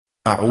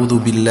أعوذ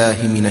بالله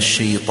من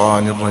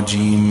الشيطان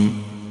الرجيم.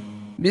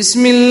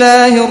 بسم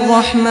الله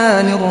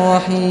الرحمن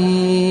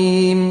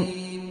الرحيم.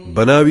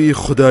 بناوي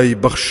خداي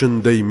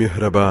بخشندي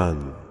مهربان.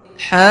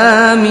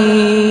 حاميم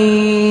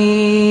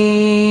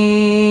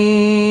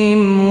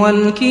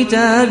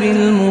والكتاب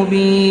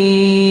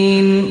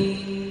المبين.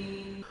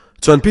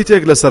 چەند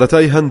پیتێک لە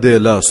سەرەتای هەندێ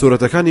لە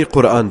سوورەتەکانی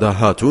قورئاندا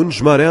هاتوون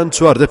ژمارەیان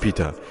 14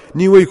 پیتە.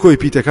 نیوەی کۆی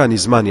پیتەکانی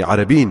زمانی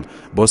عەرەبین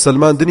بۆ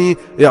سەلماندنی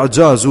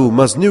ئیعجاز و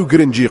مەزنی و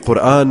گرنگی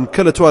قورئان کە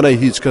لە توانای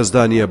هیچ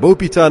کەسدا نییە بەو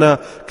پیتانە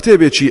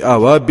کتێبێکی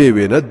ئاوا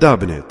بێوێنە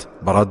دابنێت.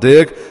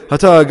 بەڕادەیەک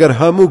هەتا ئەگەر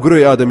هەموو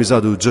گرۆی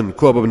ئادەمیزاد و جن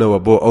کۆ ببنەوە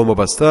بۆ ئەو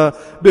مەبەستە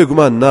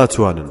بێگومان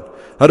ناتوانن.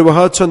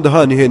 هەروەها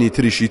چەندەها نهێنی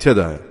تریشی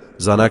تێدایە.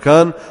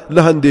 زاناکان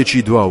لە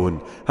هەندێکی دواون،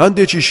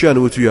 هەندێکیشیان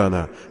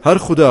وتویانە هەر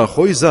خوددا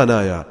خۆی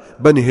زانایە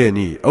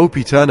بەنهێنی ئەو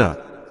پیتانە.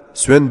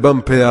 سوێن بەم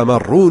پەیامە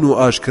ڕوون و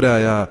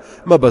ئاشکرایە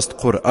مەبەست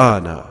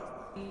قورئانە.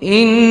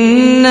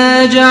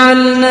 إنا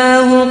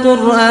جعلناه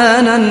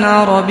قرآنا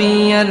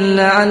عربيا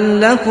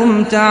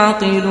لعلكم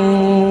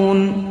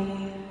تعقلون.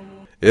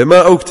 ئێمە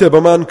ئەو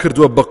کتێبەمان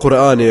کردووە بە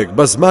قورئانێک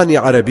بە زمانی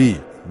عەرەبی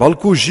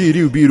بەڵکو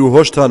ژیری و بیر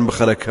و هۆشتان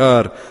بخەنە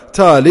کار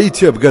تا لێی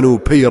تێبگەن و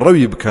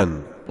پەیڕەوی بکەن.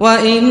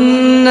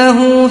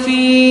 وإنه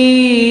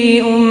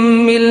في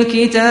أم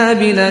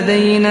الكتاب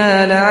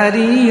لدينا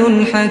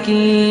لعلي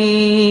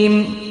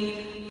حكيم.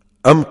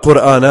 ئەم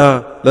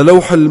قورئانە لە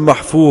لەوح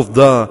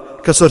المەحفوظدا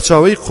کە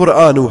سەرچاوەی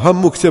قورئان و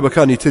هەموو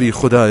کتێبەکانی تری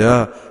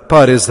خوددایە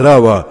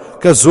پارێزراوە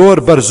کە زۆر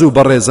بەرز و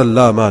بەڕێزە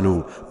لامان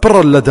و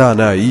پڕە لە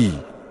دانایی.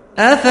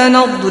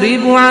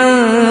 أفنضرب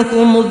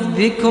عنكم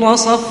الذكر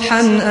صفحا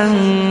أن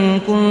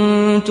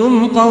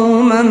كنتم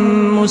قوما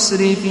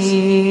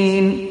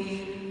مسرفين.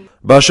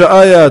 باشە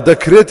ئایا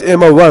دەکرێت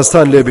ئێمە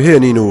وازتان لێ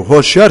بهێنین و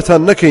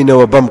هۆشیارتان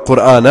نەکەینەوە بەم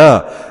قورئانە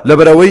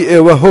لەبەرەوەی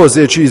ئێوە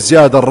هۆزێکی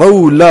زیادە ڕە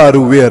و لار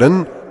و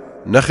وێرن؟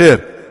 نەخێر،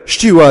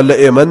 شتی وا لە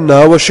ئێمە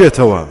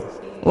ناوەشێتەوە.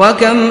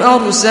 وكم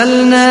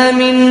أرسلنا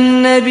من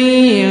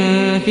نبي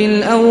في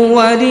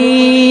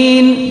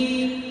الأولين.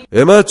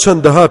 ئێمە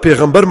چەندەها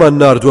پێغەمبەرمان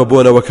ناردووە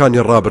بۆ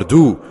نەوەکانی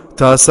ڕابردوو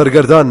تا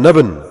سەرگەردان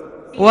نەبن.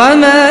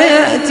 وما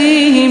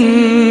يأتيهم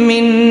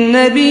من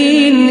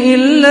نبي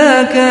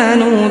إلا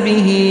كانوا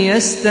به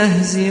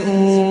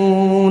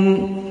يستهزئون.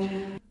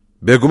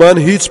 بێگومان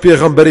هیچ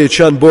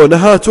پێغەمبەرێکیان بۆ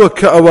نەهاتووە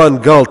کە ئەوان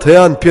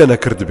گاڵتەیان پێ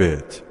نەکرد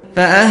بێت.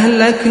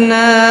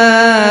 فأهلكنا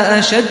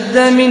أشد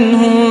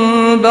منهم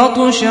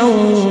بطشا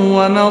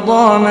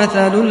ومضى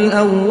مثل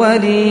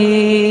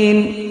الأولين.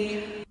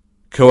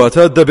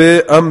 کەواتە دەبێ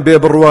ئەم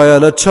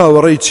بێبڕوایانە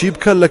چاوەڕێی چی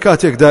بکەن لە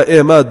کاتێکدا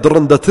ئێمە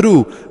دڕندەتر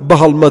و بە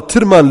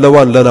هەڵمەترمان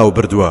لەوان لەناو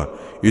بردووە.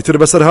 ئیتر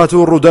بەسەر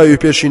هاتوو ڕووداوی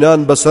پێشینان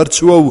بەسەر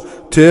چووە و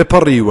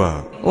تێپەڕیوە.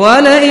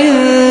 ولئن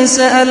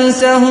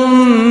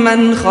سألتهم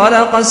من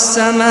خلق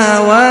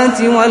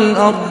السماوات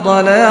والأرض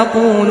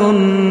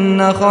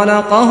ليقولن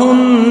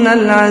خلقهن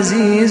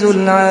العزيز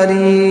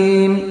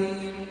العليم.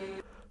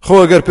 خۆ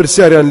ئەگەر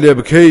پرسیاریان لێ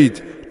بکەیت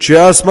چی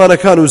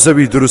ئاسمانەکان و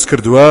زەوی دروست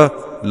کردووە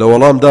لە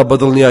وەڵامدا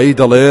بەدڵنیایی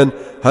دەڵێن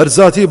هەر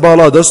زاتی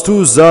باڵادەست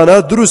و زانا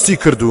دروستی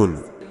کردوون.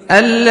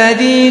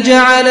 الذي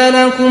جعل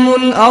لكم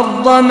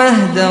الأرض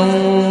مهدا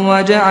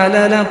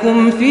وجعل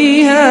لكم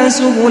فيها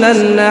سبلا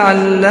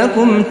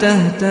لعلكم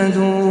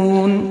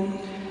تهتدون.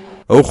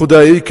 ئەو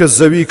خودایی کە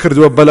زەوی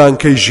کردووە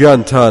بەلانکەی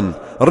ژیانتان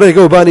ڕێگە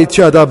و بانی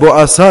تیادا بۆ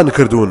ئاسان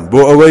کردوون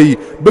بۆ ئەوەی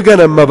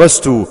بگەنە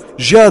مەبەست و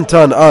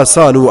ژیانتان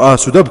ئاسان و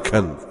ئاسوودە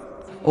بکەن.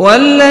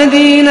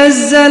 والذي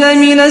نزل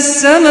من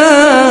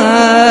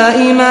السماء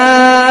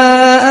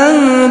ماء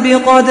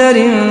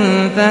بقدر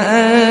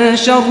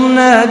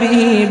فأنشرنا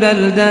به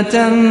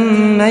بلدة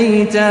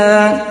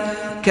ميتا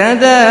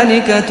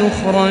كذلك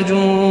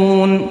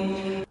تخرجون.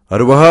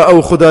 هەروەها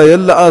ئەو خودایە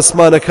لە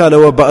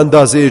ئاسمانەکانەوە بە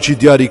ئەندازەیەکی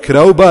دیاری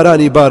کرا و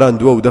بارانی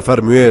باراندووە و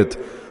دەفەرموێت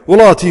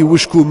وڵاتی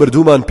وشک و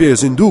مردومان پێ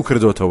زیندوو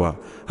کردوتەوە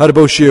هەر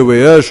بەو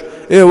شێوەیەش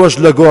ئێوەش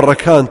لە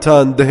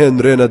گۆڕەکانتان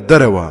دەهێنرێنە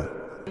دەرەوە.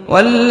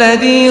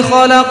 والذي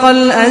خلق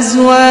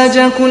الأزواج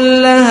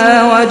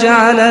كلها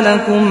وجعل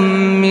لكم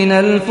من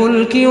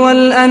الفلك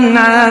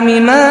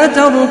والأنعام ما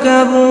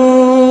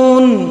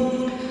تركبون.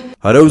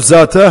 هەرەو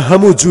زاتە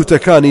هەموو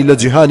جووتەکانی لە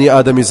جیهانی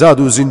ئادەمیزاد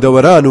و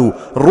زیندەوەران و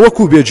ڕوەک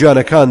و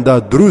بێجیانەکاندا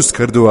دروست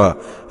کردووە.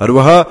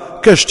 هەروەها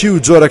کەشتی و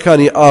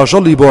جۆرەکانی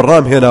ئاژەڵی بۆ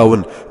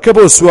ڕامهێناون کە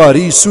بۆ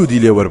سواری سوودی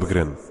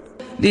لێوەربگرن.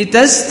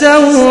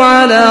 لتستووا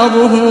على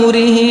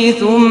ظهوره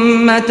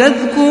ثم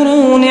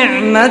تذكروا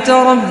نعمة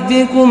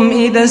ربكم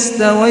إذا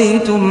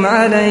استويتم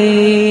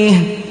عليه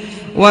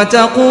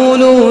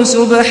وتقولوا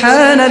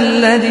سبحان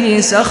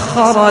الذي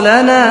سخر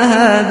لنا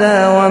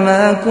هذا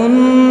وما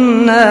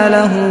كنا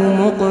له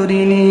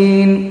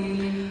مقرنين.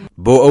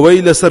 بۆ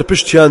ئەوەی لەسەر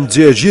پشتیان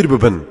جێگیر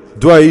ببن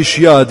دواییش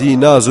یادی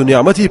ناز و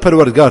نیعمەتی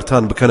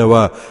پەروەردگارتان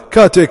بکەنەوە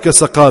کاتێک کە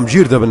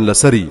سەقامگیر دەبن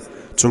لەسەری.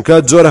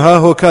 چونکە جۆرەها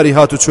هۆکاری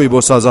هاتوچۆی بۆ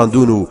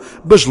سازاندون و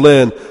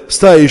بژڵێن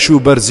ستایش و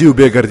بەرزی و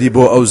بێگەردی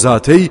بۆ ئەو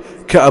زاتەی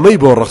کە ئەمەی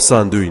بۆ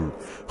ڕەخساندوین.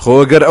 خۆ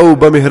ئەگەر ئەو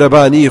بە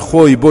میهرەبانی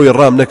خۆی بۆی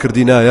ڕام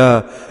نەکردینایە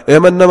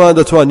ئێمە نەمان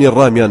دەتوانین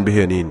ڕامیان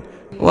بهێنین.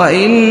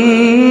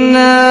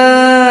 وإنا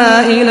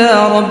إلى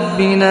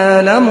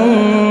ربنا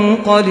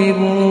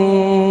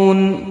لمنقلبون.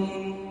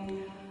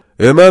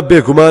 ئێمە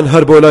بێگومان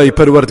هەر بۆ لای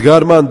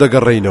پەروەردگارمان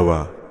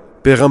دەگەڕێینەوە.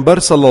 پێغەمبەر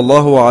صلی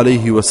الله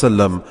عليه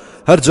وسلم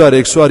هەر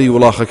جارێک سواری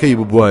وڵاخەکەی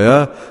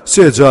ببوایە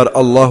 3 جار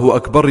الله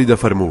ئەکبەری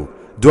دەفەرموو،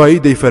 دوایی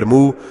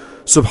دەیفەرموو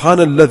سبحان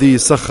الذي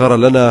سخر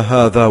لنا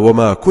هذا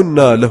وما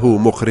كنا له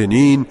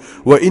مقرنين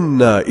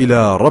وإنا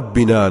إلى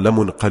ربنا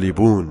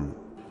لمنقلبون.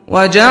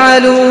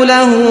 وجعلوا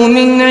له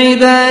من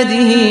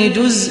عباده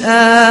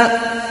جزءا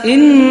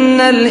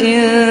إن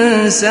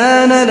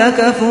الإنسان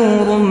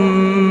لكفور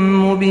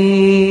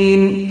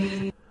مبين.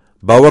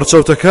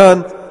 باوەڕچەوتەکان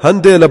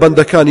هەندێ لە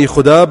بەندەکانی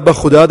خوددا بە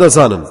خوددا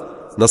دەزانن.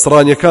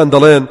 نەسڕانیەکان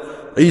دەڵێن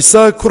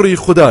عیسا کوڕی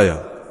خوددایە،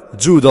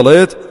 جوو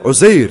دەڵێت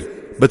عوزەیر،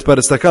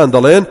 بتپەرستەکان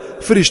دەڵێن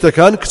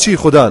فریشتەکان کچی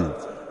خوددان.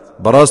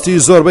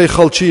 بەڕاستی زۆربەی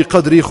خەڵکی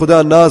قەدری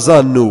خوددا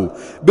نازان و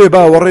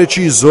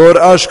بێباوەڕێکی زۆر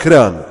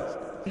ئاشکران.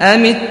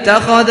 أم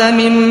اتخذ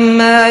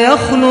مما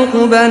يخلق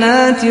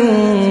بنات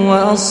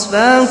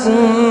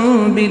وأصفاكم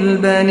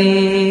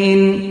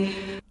بالبنين.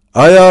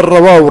 ئایا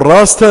ڕەوا و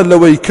ڕاستە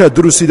لەوەی کە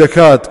دروستی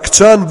دەکات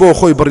کچان بۆ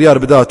خۆی بڕیار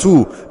بدات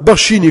و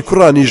بەخشینی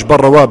کوڕانیش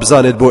بەڕەوا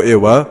بزانێت بۆ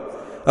ئێوە؟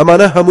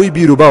 ئەمانە هەمووی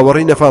بیر و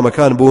باوەڕی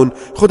نەفامەکان بوون.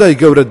 خدای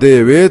گەورە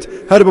دەیەوێت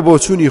هەر بە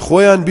بۆچوونی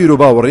خۆیان بیر و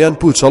باوەڕیان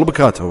پوچەڵ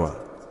بکاتەوە.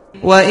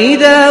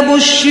 وإذا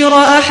بشر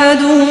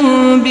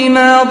أحدهم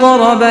بما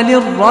ضرب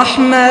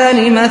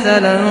للرحمن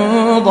مثلا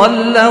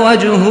ظل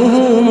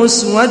وجهه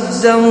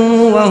مسودا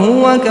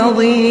وهو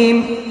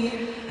كظيم.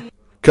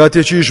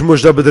 کاتێکیش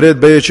مژدە بدرێت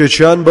بە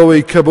یەکێکیان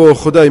بەوەی کە بۆ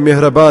خدای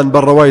میهرەبان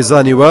بەڕەوای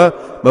زانیوە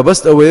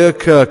مەبەست ئەوەیە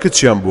کە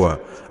کچیان بووە،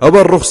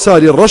 ئەوە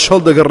ڕوخساری ڕەش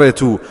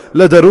هەڵدەگەڕێت و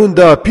لە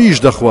دەرووندا پیش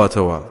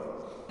دەخواتەوە.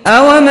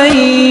 أومن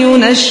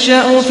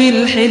ينشأ في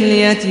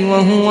الحلية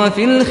وهو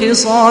في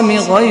الخصام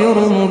غير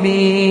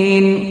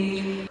مبين.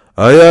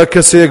 ئایا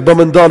کەسێک بە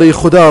منداڵی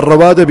خوددا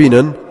ڕەوا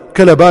دەبینن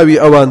کە لە باوی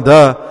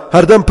ئەواندا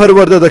هەردەم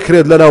پەروەردە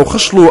دەکرێت لەناو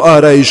خشڵ و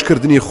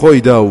ئارایشکردنی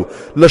خۆیدا و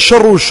لە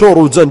شەڕ و شۆڕ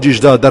و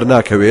جەنجیشدا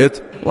دەرناکەوێت؟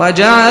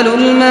 وجعلوا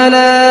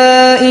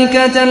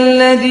الملائكة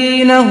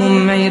الذين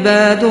هم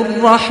عباد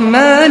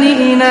الرحمن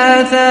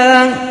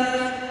إناثا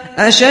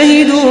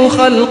أشهدوا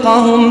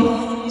خلقهم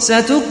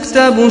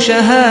ستكتب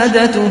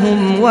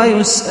شهادتهم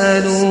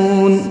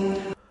ويسألون.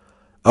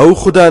 ئەو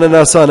خوددانە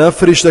ناسانە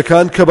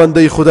فریشتەکان کە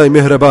بەندەی خودای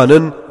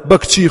میهرەبانن بە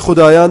کچی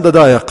خوددایان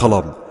دەدایە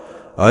قەڵەم.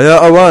 ئایا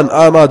ئەوان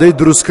ئامادەی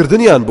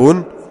دروستکردنیان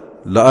بوون؟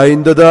 لە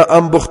ئایندەدا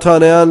ئەم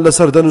بوختانەیان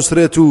لەسەر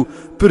دەنووسرێت و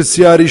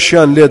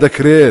پرسیاریشیان لێ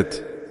دەکرێت.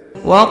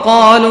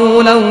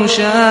 وقالوا لو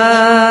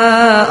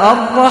شاء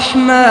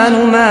الرحمن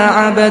ما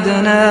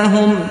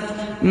عبدناهم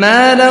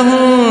ما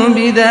لهم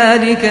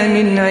بذلك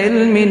من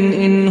علم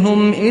إن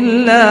هم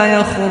إلا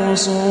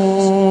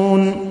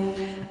يخرصون.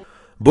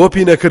 بۆ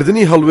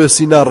پینەکردنی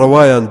هەڵوێستی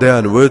ناڕەوایان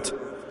دەیانوت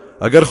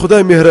ئەگەر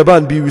خودای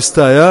میهرەبان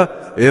بیویستایە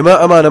ئێمە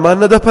ئەمانەمان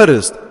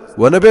نەدەپەرست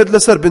و نەبێت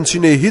لەسەر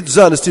بنچینەی هیچ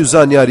زانستی و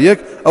زانیاریەک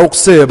ئەو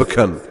قسەیە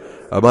بکەن.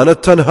 ئەمانە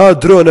تەنها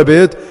درۆ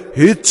نەبێت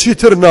هیچ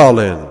چیتر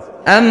ناڵێن.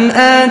 أم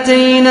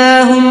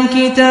آتيناهم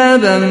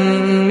كتابا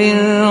من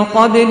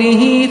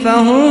قبله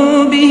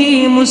فهم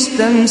به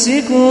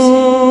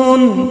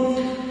مستمسكون.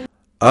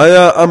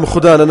 ئایا ئەم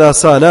خوددانە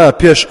ناسانە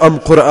پێش ئەم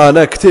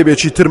قورئانە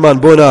کتێبێکی ترمان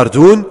بۆ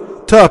ناردوون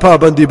تا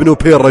پابەندی بن و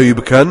پێڕەوی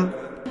بکەن؟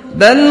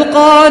 بل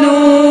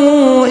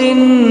قالوا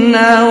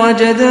إنا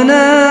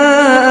وجدنا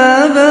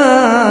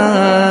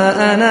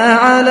آباءنا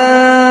على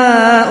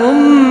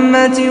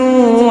أمة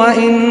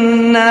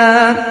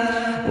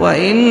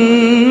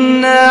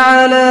وإنا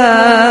على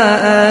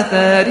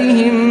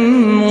آثارهم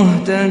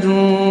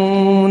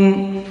مهتدون.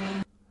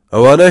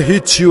 ئەوانە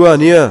هیچ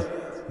چیوانیە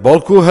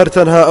بەڵکو هەر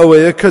تەنها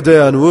ئەوەیە کە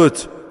دەیانوت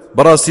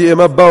بەڕاستی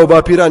ئێمە باو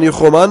باپیرانی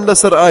خۆمان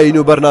لەسەر ئاین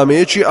و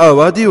بەرنامەیەکی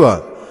ئاوادیوە،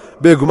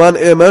 بێگومان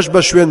ئێمەش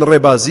بە شوێن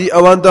ڕێبازی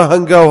ئەواندا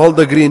هەنگاو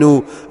هەڵدەگرین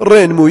و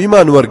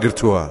ڕێنموویمان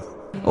وەرگرتووە.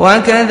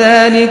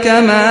 وكذلك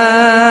ما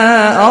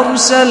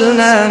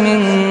أرسلنا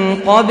من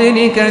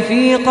قبلك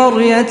في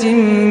قرية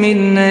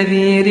من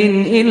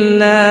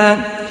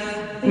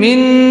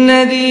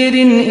نذير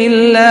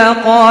إلا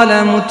قال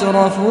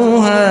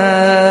مترفوها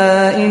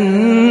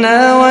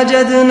إنا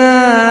وجدنا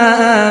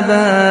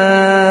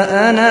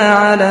آباءنا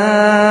على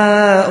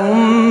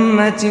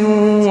أمة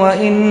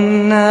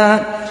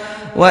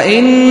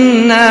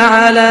وإنا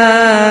على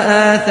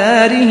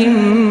آثارهم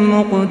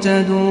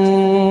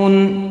مقتدون.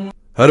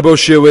 هەر بەو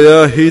شێوەیە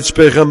هیچ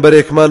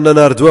پێغەمبەرێکمان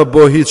نەناردووە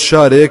بۆ هیچ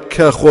شارێک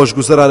کە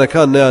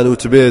خۆشگوزەرانەکان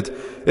نەیانوت بێت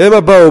ئێمە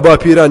باو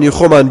باپیرانی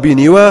خۆمان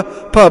بینیوە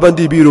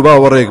پابەندی بیر و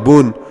باوەڕێک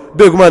بوون،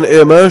 بێگومان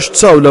ئێمەش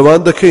چاو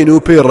لەوان دەکەین و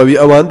پەیڕەوی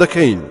ئەوان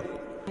دەکەین.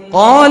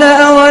 قال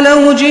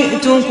أولو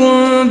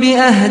جئتكم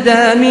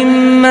بأهدى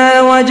مما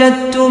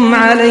وجدتم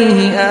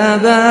عليه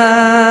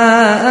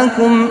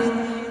آباءكم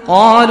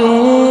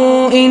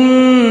قالوا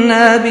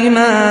إنا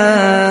بما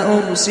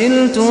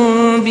أرسلتم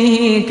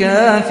به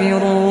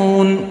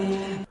كافرون.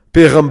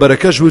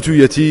 پێغەمبەرەکەش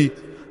وتوویەتی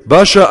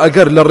باشە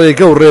ئەگەر لە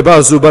ڕێگە و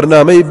ڕێباز و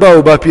بەرنامەی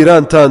باو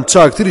باپیرانتان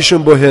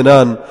چاکتریشم بۆ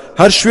هێنان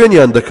هەر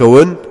شوێنیان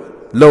دەکەون؟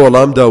 لە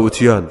وەڵام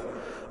داوتیان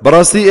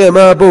بەڕاستی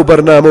ئێمە بەو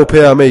بەرنامە و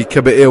پەیامەی کە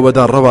بە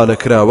ئێوەدا ڕەوانە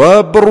کراوە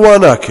بڕوا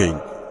ناکەین.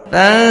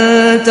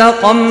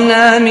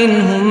 فانتقمنا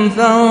منهم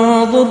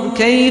فانظر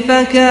كيف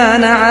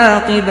كان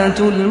عاقبة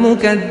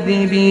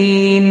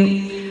المكذبين.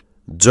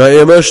 جا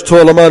ئێمەش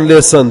تۆڵەمان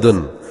لێسەندن،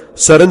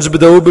 سەرنج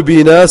بدە و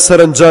ببینە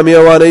سەرنجامی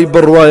ئەوانەی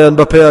بڕوایان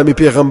بە پەیامی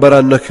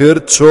پێغەمبەران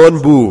نەکرد چۆن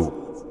بوو.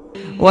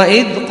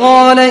 وإذ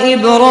قال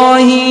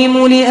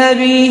إبراهيم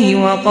لأبيه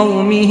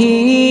وقومه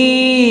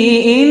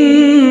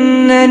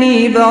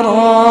إنني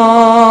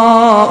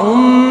براء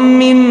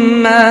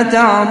مما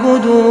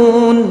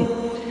تعبدون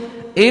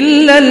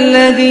إلا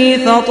الذي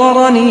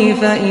فطرني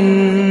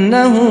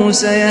فإنه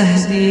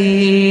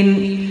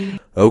سيهدين.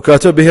 ئەو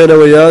کاتە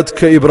بهێنەوەیات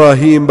کە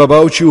ئیبراهیم بە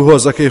باوکی و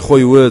هۆزەکەی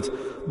خۆی وت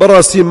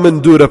بەڕاستی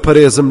من دوورە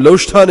پەرێزم لەو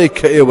شتانەی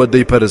کە ئێوە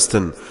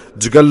دەیپەرستن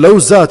جگەل لەو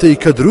زاتەی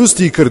کە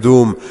دروستی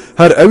کردوم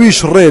هەر ئەویش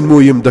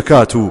ڕێنموویم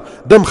دەکات و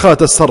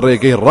دەمخاتە سەر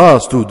ڕێگەی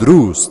ڕاست و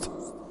دروست.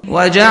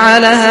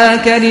 وجعلها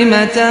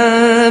كلمة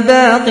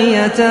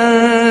باقية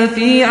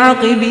في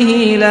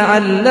عقبه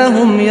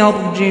لعلهم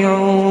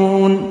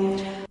يرجعون.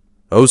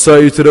 ئەو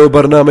سایترە و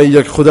بەرنامەی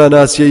یەک خوددا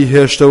ناسیەی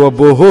هێشتەوە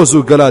بۆ هۆز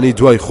و گەلانی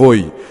دوای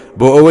خۆی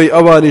بۆ ئەوەی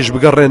ئەوانیش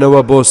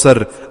بگەڕێنەوە بۆ سەر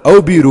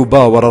ئەو بیر و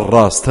باوەڕە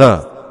ڕاستە.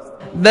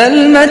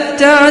 بل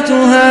متعت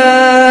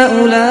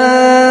هؤلاء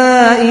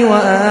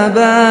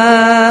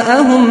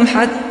وآباءهم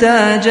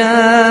حتى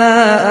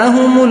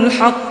جاءهم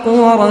الحق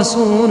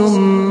ورسول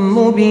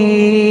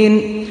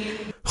مبين.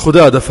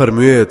 خدا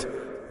دەفەرموێت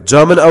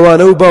جا من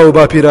ئەوانە و باو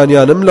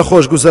باپیرانیانم لە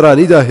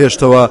خۆشگوزەرانیدا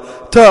هێشتەوە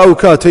تا ئەو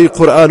کاتەی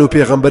قورئان و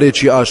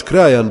پێغەمبەرێکی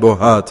ئاشکرایان بۆ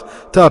هات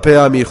تا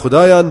پەیامی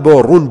خدایان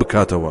بۆ ڕوون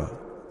بکاتەوە.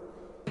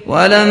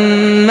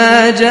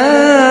 ولما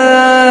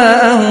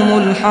جاءهم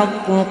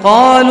الحق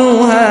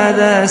قالوا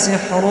هذا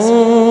سحر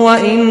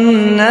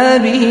وإنا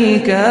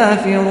به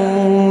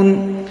كافرون.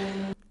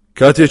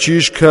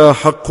 کاتێکیش کە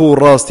حەق و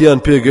ڕاستیان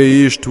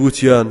پێگەیشت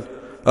وتیان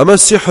ئەمە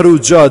سیحر و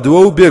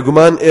جادووە و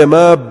بێگومان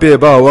ئێمە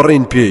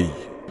بێباوەڕین پێی.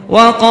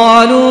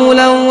 وقالوا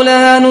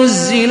لولا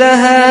نزل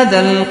هذا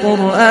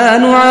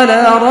القرآن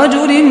على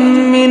رجل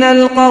من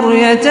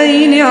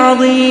القريتين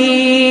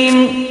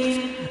عظيم.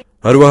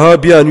 هەروەها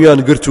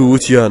بیانویان گرت و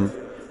وتیان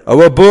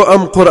ئەوە بۆ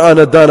ئەم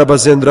قورئانە دانە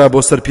بەزێنرا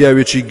بۆ سەر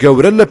پیاوێکی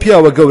گەورە لە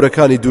پیاوە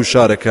گەورەکانی دوو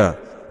شارەکە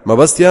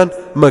مەبەستیان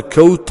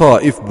مەککە و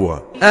تائیف بووە.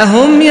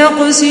 أهم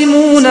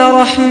يقسمون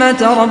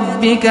رحمة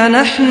ربك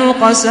نحن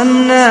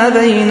قسمنا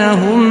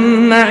بينهم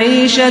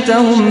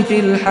معيشتهم في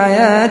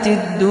الحياة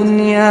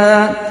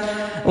الدنيا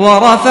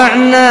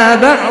ورفعنا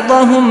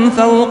بعضهم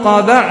فوق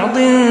بعض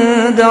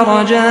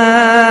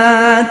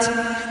درجات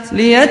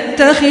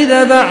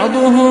ليتخذ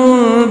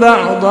بعضهم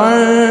بعضا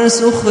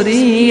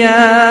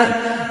سخريا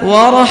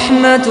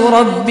ورحمة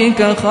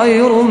ربك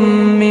خير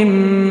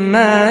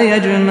مما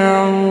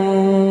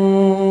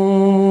يجمعون.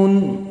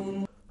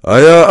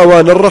 ئایا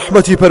ئەوان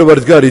ڕەحمەتی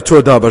پەروەردگاری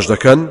تۆ دابەش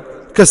دەکەن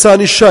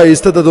کەسانی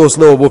شایستە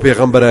دەدۆزنەوە بۆ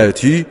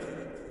پێغەمبەرایەتی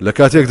لە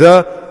کاتێکدا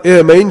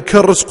ئێمەین کە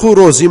ڕزق و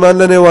ڕۆزیمان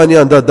لە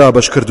نێوانیاندا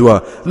دابەش کردووە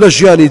لە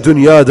ژیانی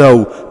دنیادا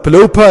و پلە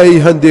و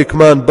پایی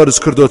هەندێکمان بەرز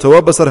کردوتەوە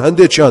بەسەر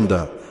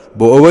هەندێکیاندا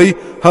بۆ ئەوەی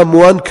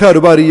هەمووان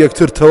کاروباری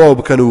یەکتر تەواو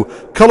بکەن و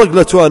کەڵک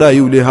لە توانایی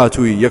و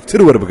لێهاتووی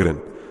یەکتر وەربگرن.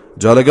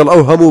 جا لەگەڵ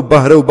ئەو هەموو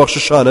بەهرە و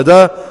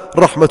بەخششانەدا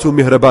ڕەحمەت و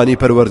میهرەبانی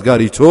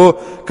پەروەردگاری تۆ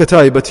کە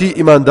تایبەتی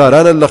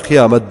ئیماندارانە لە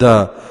قیامەتدا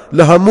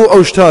لە هەموو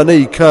ئەو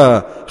شتانەی کە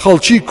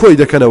خەڵکی کۆی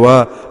دەکەنەوە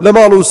لە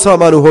ماڵ و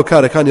سامان و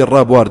هۆکارەکانی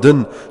ڕابواردن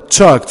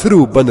چاکتر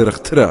و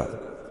بەنرخترە.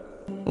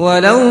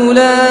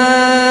 ولولا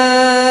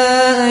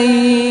أن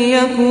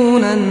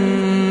يكون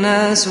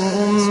الناس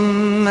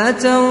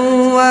أمة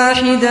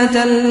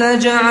واحدة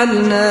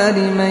لجعلنا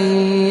لمن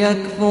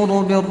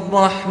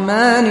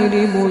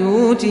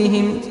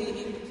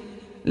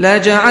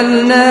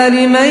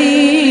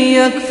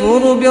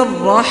يكفر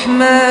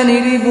بالرحمن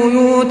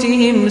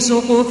لبيوتهم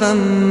سقفا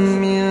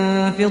من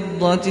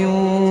فضة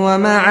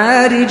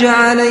ومعارج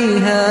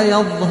عليها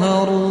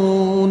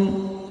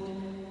يظهرون.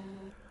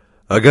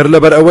 ئەگەر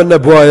لەبەر ئەوە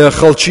نەبوایە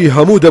خەڵکی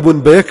هەموو دەبوون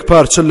بە یەک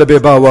پارچە لە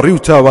بێباوەڕی و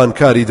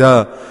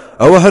تاوانکاریدا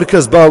ئەوە هەر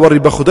کەس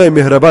باوەڕی بە خودای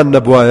میهرەبان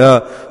نەبوایە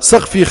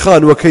سەقفی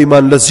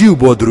خانوەکەیمان لە زیو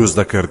بۆ دروست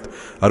دەکرد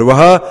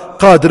هەروەها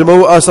قادرمە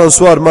و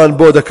ئاسانسوارمان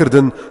بۆ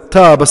دەکردن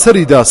تا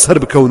بەسەریدا سەر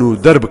بکەون و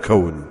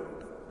دەربکەون.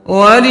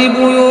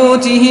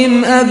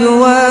 ولبيوتهم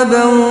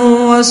أبوابا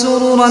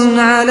وسررا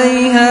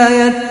عليها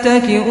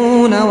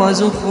يتكئون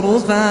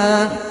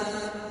وزخرفا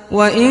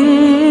وإن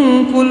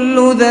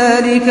كل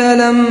ذلك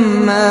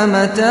لما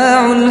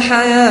متاع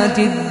الحياة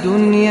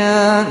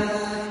الدنيا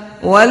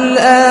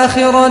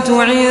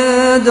والآخرة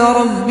عند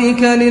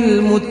ربك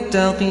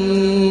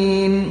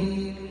للمتقين.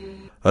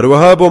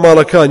 هەروەها بۆ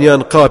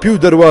ماڵەکانیان قاپی و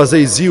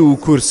دەروازەی زی و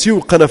کورسی و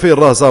قەنەفەی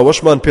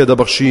ڕازاوەشمان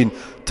پێدەبەخشین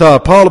تا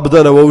پاڵ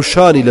بدەنەوە و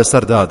شانی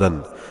لەسەردادن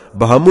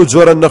بە هەموو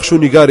جۆرە نەخش و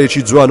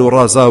نیگارێکی جوان و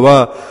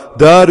ڕازاوە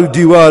دار و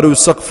دیوار و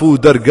سەقف و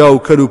دەرگا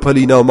و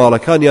کەلوپەلی ناو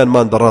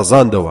ماڵەکانیانمان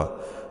دەڕازاندەوە.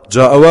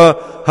 جا ئەوە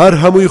هەر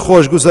هەمووی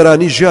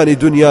خۆشگوزەرانی ژیانی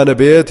دنیا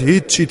نەبێت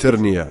هیچ چیتر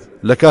نییە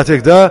لە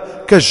کاتێکدا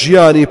کە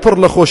ژیانی پڕ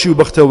لە خۆشی و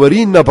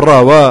بەختەوەری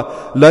نەبراوە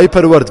لای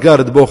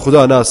پەروەردگارت بۆ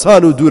خوددا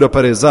ناسان و دوورە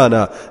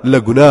پەرێزانە لە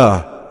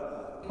گوناه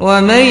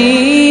ومن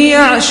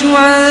يعش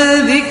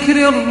عن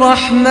ذكر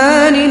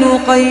الرحمن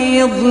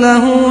نقيض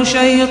له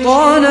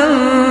شيطانا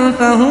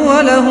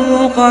فهو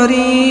له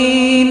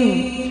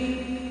قرين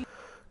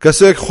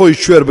کەسێک خۆی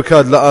کوێر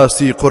بکات لە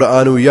ئاستی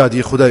قورئان و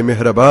یادی خودای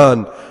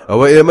میهرەبان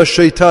ئەوە ئێمە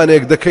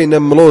شەیتانێک دەکەینە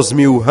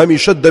مڵۆزمی و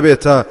هەمیشە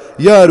دەبێتە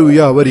یار و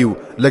یاوەری و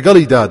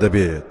لەگەڵیدا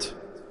دەبێت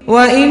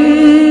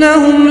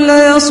وإنهم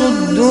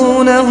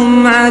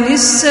ليصدونهم عن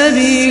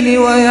السبيل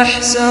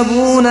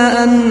ويحسبون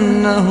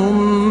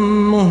أنهم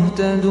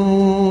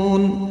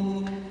مهتدون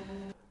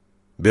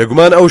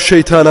بێگومان ئەو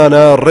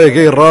شەیتانانە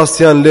ڕێگەی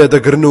ڕاستیان لێ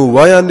دەگرن و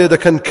وایان لێ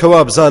دەکەن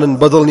کەوا بزانن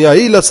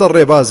بەدڵنیایی لەسەر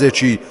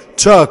ڕێبازێکی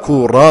چاک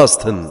و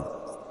ڕاستن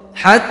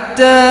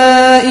حتى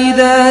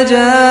إذا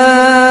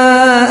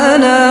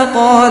جاءنا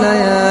قال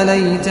يا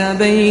ليت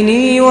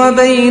بيني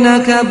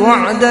وبينك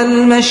بعد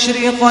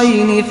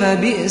المشرقين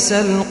فبئس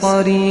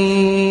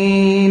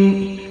القرين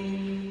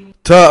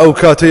تا ئەو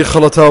کاتەی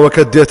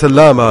خەڵەتاوەکە دێتە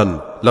لامان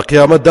لە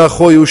قیامەتدا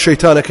خۆی و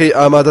شەیتانەکەی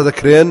ئامادە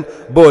دەکرێن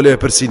بۆ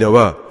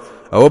لێپرسینەوە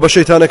ئەوە بە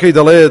شەیتانەکەی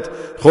دەڵێت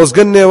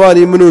خۆزگەن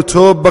نێوانی من و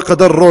تۆ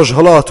بەقەدەر ڕۆژ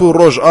هەڵات و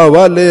ڕۆژ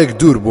ئاوا لە یەک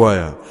دوور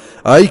بووایە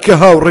ئای کە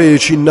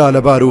هاوڕێیەکی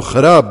نالەبار و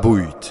خراپ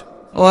بوویت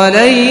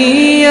ولن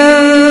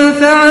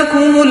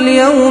ينفعكم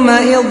اليوم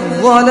إذ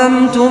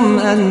ظلمتم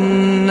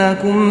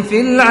أنكم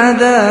في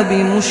العذاب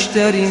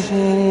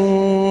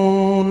مشتركون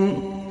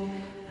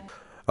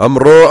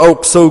ئەمڕۆ ئەو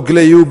قسە و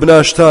گلەی و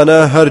بناشتانە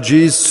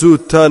هەرگیز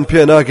سوودتان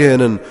پێ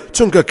ناگەێنن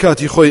چونکە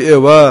کاتی خۆی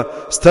ئێوە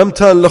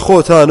ستەمتان لە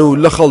خۆتان و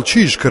لە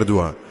خەڵکیش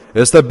کردووە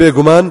ئێستا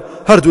بێگومان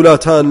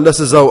هەردوولاتان لە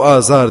سزا و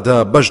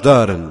ئازاردا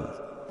بەشدارن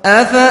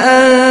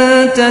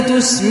أفأنت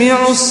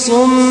تسمع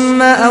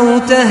الصم أو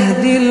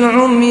تهدي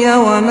العمي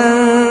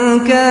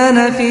ومن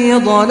كان في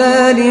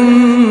ضلال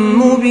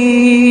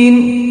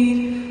مبين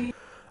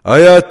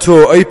ئایا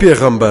تۆ ئەی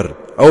پێغەمبەر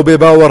ئەو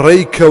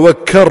بێباوەڕەی کە وەک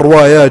کەڕ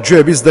وایە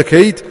گوێبیست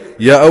دەکەیت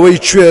یا ئەوەی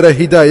کوێرە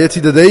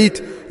هیدایەتی دەدەیت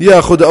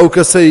یاخود ئەو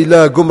کەسەی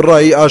لە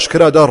گومڕایی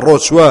ئاشکرادا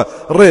ڕۆچوە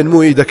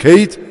ڕێنمووی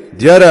دەکەیت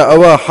دیارە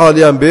ئەوە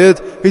حاڵیان بێت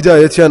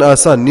هیدایەتیان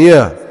ئاسان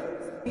نییە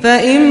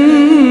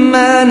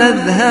فإما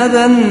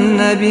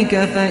نذهبن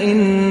بك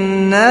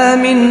فإنا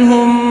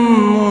منهم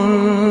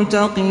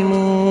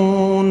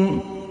منتقمون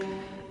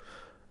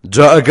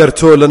جا ئەگەر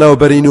تۆ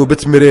لەناوبەرین و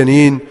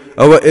بتمرێنین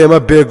ئەوە ئێمە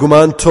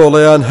بێگومان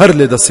تۆڵەیان هەر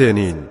لێ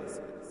دەسێنین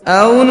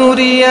أو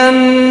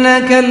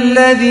نرينك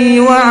الذي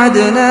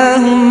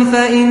وعدناهم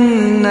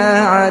فإنا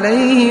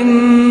عليهم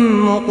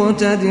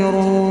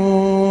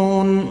مقتدرون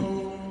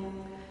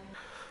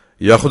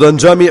یاخود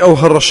ئەنجامی ئەو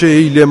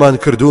هەڕەشەیەی لێمان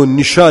کردوون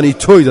نیشانی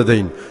تۆی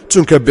دەدەین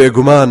چونکە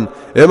بێگومان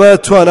ئێمە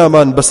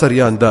توانامان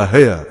بەسەریاندا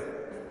هەیە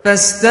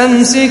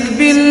فاستمسك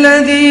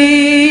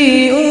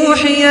بالذي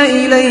أوحي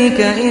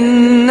إليك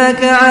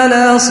إنك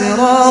على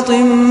صراط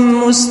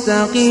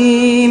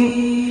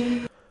مستقيم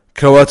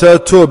کەواتە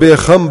تۆ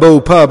بێخەم بە و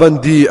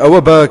پابەندی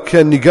ئەوە بە کە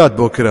نیگات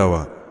بۆ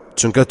کراوە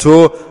چونکە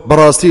تۆ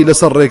بەڕاستی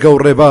لەسەر ڕێگە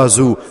و ڕێباز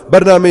و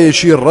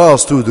بەرنامەیەکی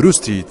ڕاست و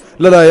دروستیت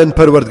لەلایەن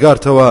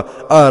پەروەردگارتەوە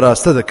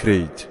ئاراستە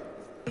دەکرێیت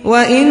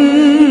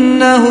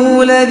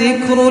وإنه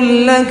لذكر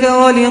لك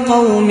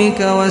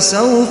ولقومك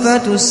وسوف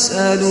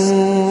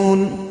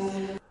تسألون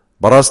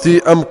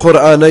بەڕاستی ئەم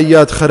قورئانە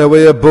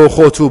یادخەرەوەیە بۆ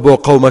خۆت و بۆ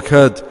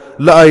قەومەکەت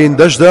لە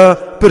ئایندەشدا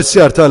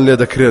پرسیارتان لێ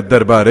دەکرێت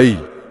دەربارەی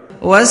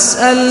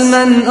واسأل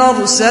من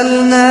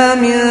أرسلنا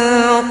من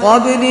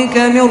قبلك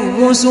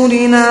من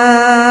رسلنا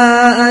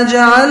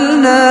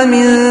أجعلنا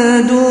من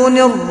دون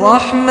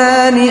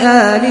الرحمن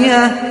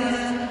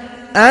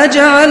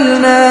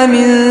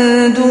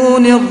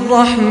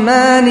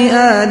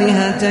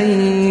آلهة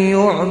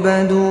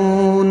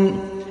يعبدون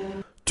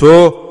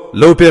تۆ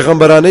لەو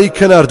پێغەمبەرانەی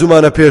کە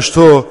ناردومانە پێش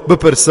تۆ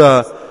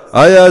بپرسە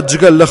ئایا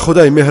جگەل لە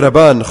خودای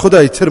میهرەبان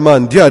خودای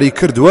ترمان دیاری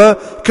کردووە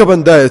کە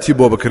بەندایەتی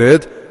بۆ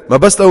بکرێت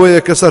مەبەست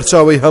ئەوەیە کە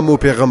سەرچاوەی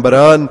هەموو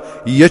پێغەمبەران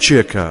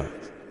یەکێکە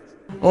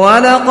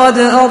ولقد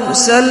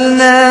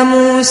أرسلنا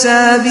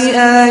موسى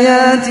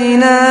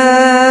بآياتنا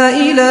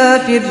إلى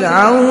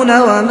فرعون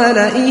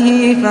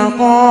وملئه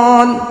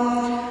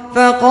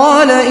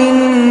فقال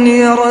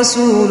إني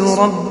رسول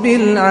رب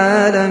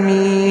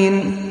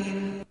العالمين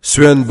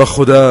سوێن بە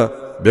خوددا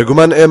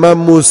بێگومان ئێمە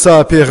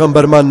موسا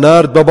پێغەمبەرمان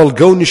نارد بە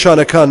بەڵگە و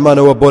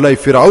نیشانەکانمانەوە بۆ لای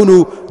فرعون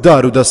و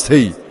دار و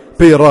دەستەی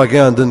پێی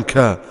ڕاگەیاندن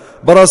کە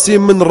بەڕاستی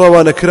من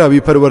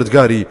ڕەوانەکراوی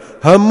پەروەردگاری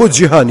هەموو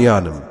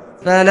جیهانیانم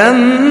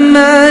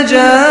فلما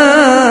جاءهم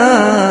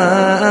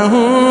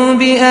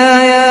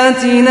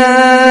بآياتنا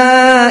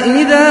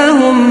إذا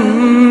هم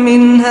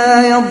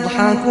منها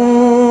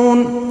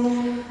يضحكون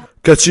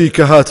کەچی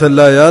کە هاتە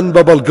لایەن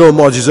بە بەڵگە و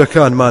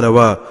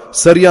معجزەکانمانەوە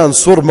سەریان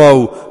سوڕما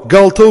و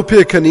گاڵتە و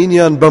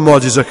پێکەنینیان بە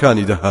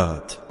معجزەکانی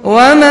دەهات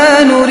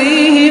وما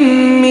نريهم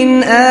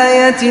من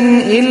آية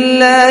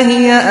إلا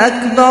هي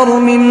أكبر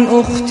من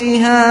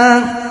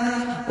أختها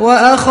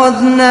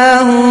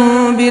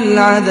وأخذناهم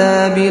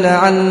بالعذاب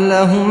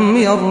لعلهم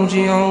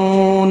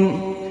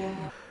يرجعون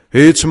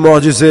هیچ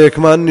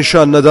معجزەیەکمان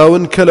نیشان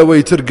نەداون کە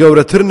لەوەی تر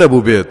گەورەتر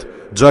نەبوو بێت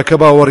جاکە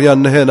باوەڕیان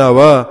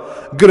نەهێناوە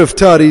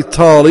گرفتاری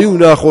تاڵی و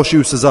ناخۆشی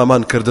و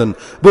سزامان کردن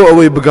بۆ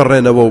ئەوەی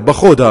بگەڕێنەوە و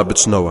بەخۆدا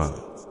بچنەوە.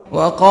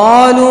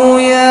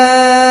 وقالوا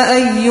يا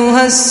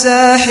أيها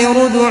الساحر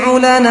ادع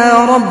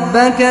لنا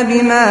ربك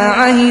بما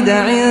عهد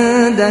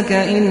عندك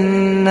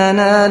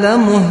إننا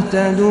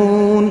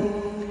لمهتدون.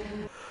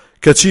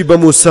 کەچی بە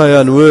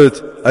موسایان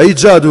وت ئەی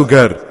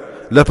جادوگەر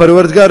لە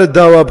پەروەردگارت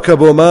داوا بکە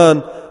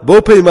بۆمان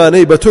بۆ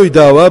پەیمانەی بە تۆی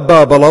داوا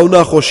با بەڵاو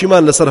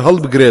ناخۆشیمان لەسەر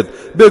هەڵبگرێت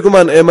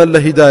بێگومان ئێمە لە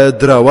هیدایەت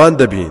دراوان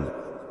دەبین.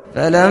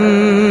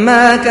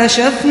 فلما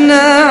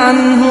كشفنا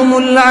عنهم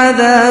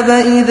العذاب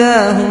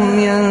إذا هم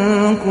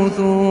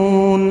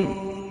ينكثون.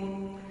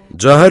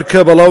 جاهر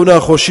کە بەڵاو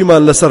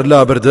ناخۆشیمان لەسەر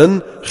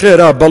لابردن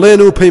خێرا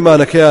بەڵێن و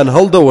پەیمانەکەیان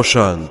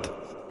هەڵدەوەشاند.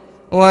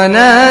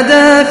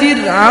 ونادى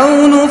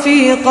فرعون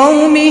في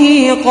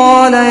قومه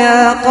قال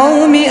يا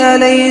قوم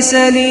أليس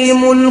لي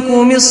ملك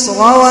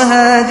مصر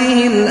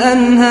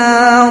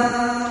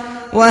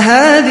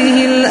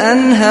وهذه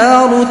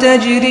الأنهار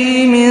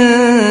تجري من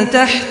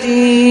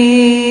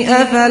تحتي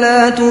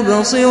أفلا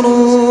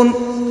تبصرون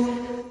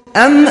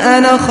أم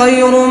أنا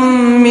خير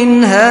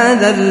من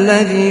هذا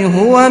الذي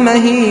هو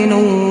مهين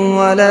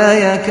ولا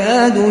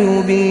يكاد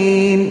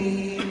يبين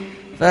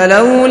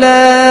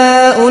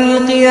فلولا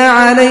ألقي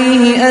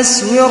عليه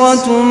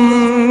أسورة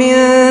من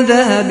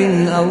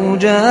ذهب أو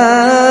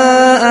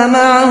جاء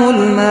معه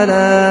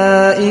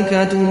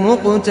الملائكة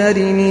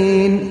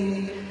مقترنين.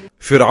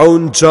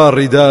 فرعون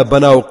جاڕیدا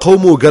بەناو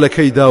قەوم و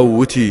گەلەکەیدا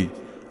و وتی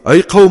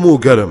ئەی قەوم و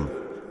گەرم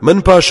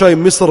من پاشای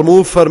میسرم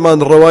و فەرمان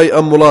ڕەوای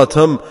ئەم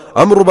وڵاتەم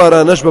ئەم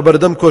ڕووبارانەش بە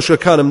بەردەم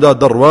کۆشکەکانمدا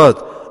دەڕوات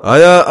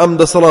ئایا ئەم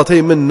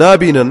دەسەڵاتەی من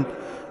نابینن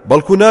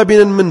بەڵکو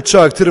نابینن من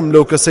چاکترم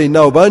لەو کەسەی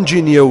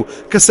ناوبانجی نییە و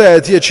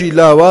کەسایەتیەکی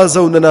لاوازە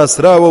و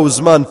نەناسراوە و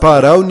زمان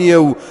پاراو نییە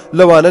و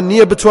لەوانە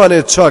نییە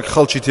بتوانێت چاک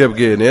خەڵکی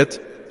تێبگەێنێت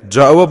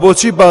جا ئەوە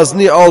بۆچی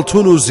بازنی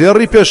ئاڵتون و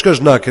زێڕی پێشکەش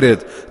ناکرێت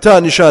تا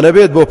نیشانە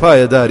بێت بۆ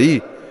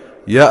پایەداری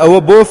یا ئەوە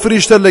بۆ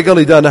فریشتە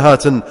لەگەڵیدا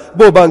نەهاتن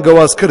بۆ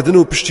بانگەوازکردن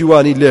و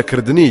پشتیوانی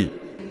لێکردنی.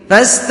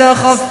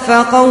 فاستخف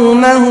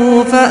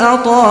قومه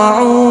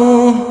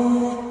فأطاعوه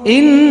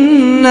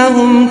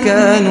إنهم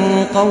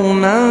كانوا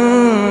قوما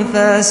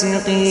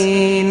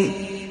فاسقين.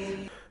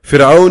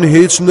 فرعون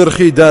هیچ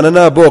نرخی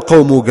دانەنا بۆ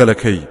قەوم و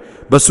گەلەکەی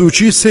بە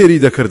سوچی سێری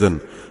دەکردن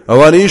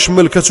ئەوانەیش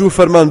ملکەچ و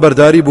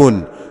فەرمانبەرداری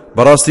بوون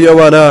بەڕاستی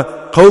ئەوانە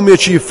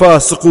قەومێکی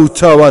فاسق و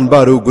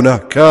تاوانبار و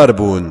گوناهکار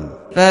بوون.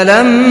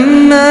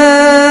 فلما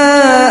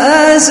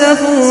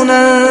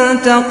آسفونا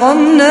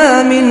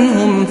انتقمنا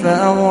منهم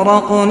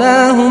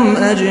فأغرقناهم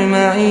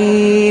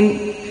أجمعين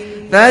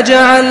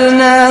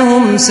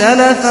فجعلناهم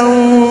سلفا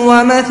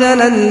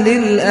ومثلا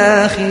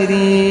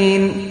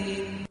للآخرين.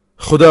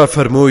 خدا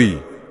فەرمووی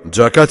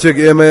جاکاتێک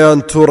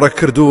ئێمەیان تووڕە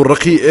کرد و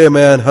ڕقی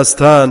ئێمەیان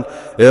هەستان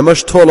ئێمەش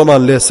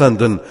تۆڵەمان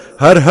لێساندن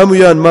هەر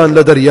هەمویانمان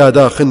لە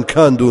دەریادا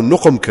خنکاند و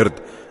نوقم کرد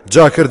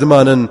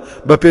جاکردمانن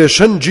بە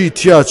پێشەنجی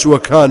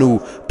تیاچوەکان و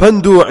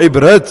پند و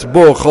عیبرەت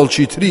بۆ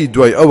خەڵکی تری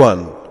دوای ئەوان.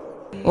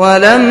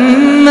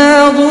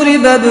 ولما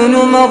ضرب ابن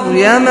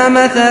مريم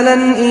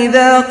مثلا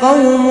إذا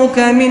قومك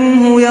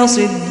منه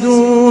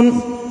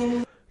يصدون.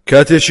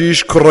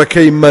 کاتێکیش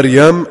کوڕەکەی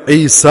مەریەم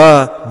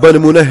عیسا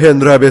بەنمونە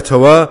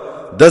هێنرابێتەوە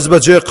دەست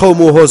بەجێ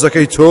قەوم و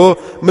هۆزەکەی تۆ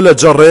ملە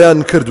جەڕێیان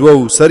کردووە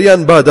و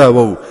سەریان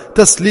باداوە و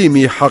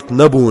تەسلیمی حەق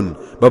نەبوون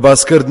بە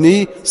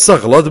باسکردنی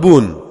سەغڵەت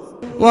بوون.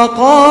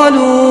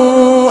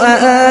 وقالوا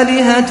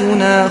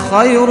أآلهتنا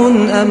خير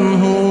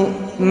أم هو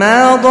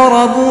ما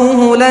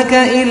ضربوه لك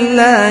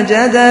إلا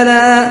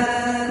جدلا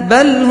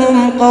بل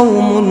هم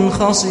قوم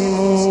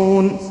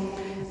خصمون.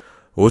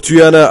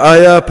 وتویانە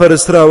ئایا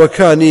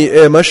پەرستراوەکانی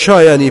ئێمە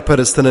شایانی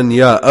پەرستنن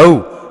یا ئەو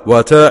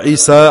واتە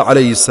عیسا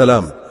عەلەیهی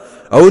سەلام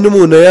ئەو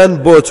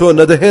نمونەیان بۆ تۆ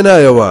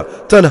نەدەهێنایەوە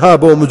تەنها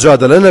بۆ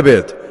مجادلە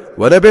نەبێت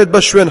و نەبێت بە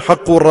شوێن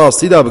حەق و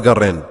ڕاستیدا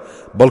بگەڕێن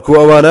بەڵکو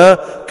ئەوانە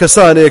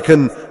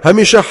کەسانێکن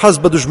هەمیشە حەز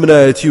بە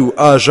دوژمنایەتی و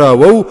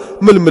ئاژاوە و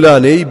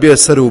ململانەی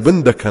بێسەر و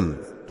بن دەکەن.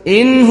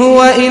 إن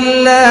هو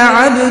إلا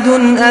عبد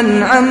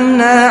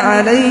أنعمنا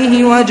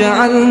عليه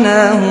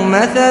وجعلناه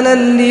مثلا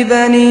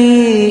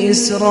لبني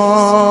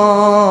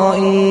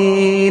إسرائيل.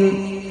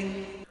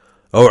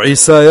 ئەو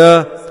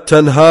عیسایە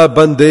تەنها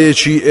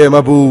بەندەیەکی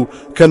ئێمە بوو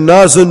کە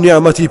ناز و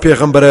نیعمەتی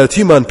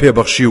پێغەمبەرەتیمان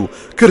پێبەخشی و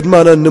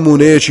کردمانە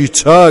نمونەیەکی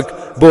چاک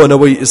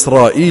بۆنەوەی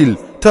ئیسرائیل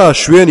تا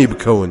شوێنی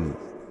بکەون.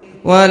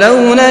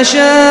 ولو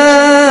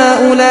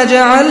نشاء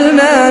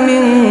لجعلنا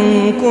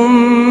منكم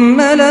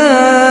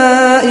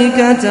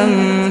ملائكة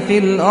في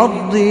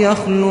الأرض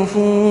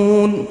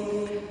يخلفون.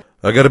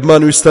 ئەگەر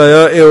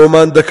بمانویستایە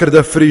ئێوەمان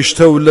دەکردە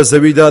فریشتە و لە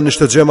زەویدا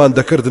نیشتەجێمان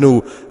دەکردن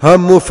و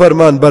هەموو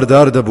فەرمان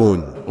بەردار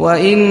دەبوون.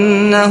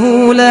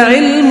 وإنه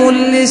لعلم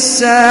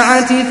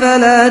للساعة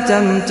فلا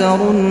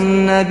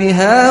تمترن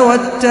بها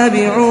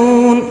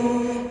واتبعون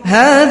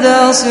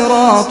هذا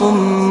صراط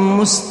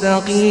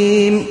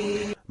مستقيم.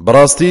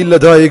 بەڕاستی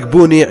لەدایک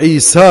بوونی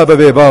عیسا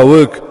بەبێ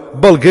باوک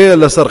بەڵگەیە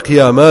لەسەر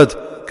قیامەت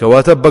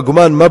کەواتە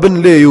بەگومان مەبن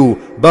لێ و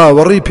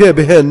باوەڕی پێ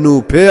بهێن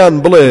و پێیان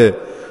بڵێ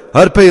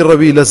هەر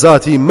پەیڕەوی لە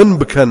ذاتی من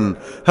بکەن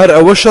هەر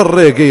ئەوەشە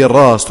ڕێگەی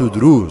ڕاست و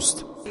دروست.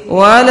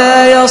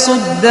 ولا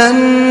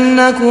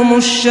يصدنكم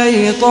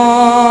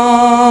الشيطان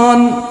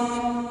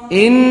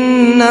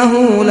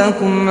إنه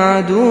لكم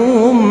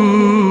عدو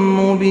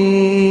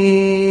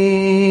مبين.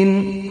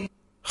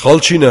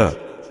 خەڵچینە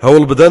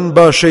هەوڵ بدەن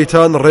با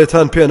شەیتان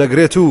ڕێتان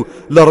پێنەگرێت و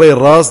لە ڕێی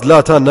ڕاست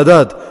لاتان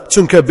نەدات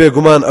چونکە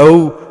بێگومان ئەو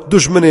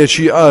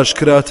دوژمنێکی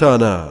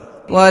ئاشکراتانە.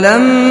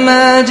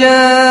 ولما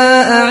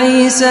جاء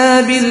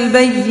عيسى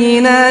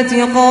بالبينات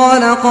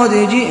قال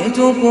قد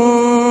جئتكم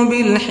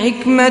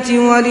بالحكمة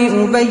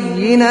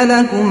ولأبين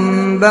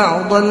لكم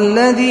بعض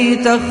الذي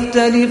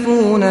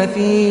تختلفون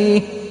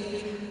فيه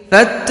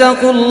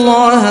فاتقوا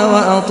الله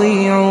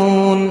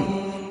وأطيعون.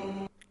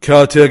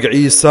 کاتێک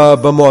عیسا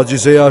بە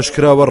معجزەی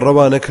ئاشکراوە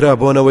ڕەوانەکرا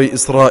بۆنەوەی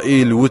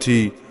ئیسرائیل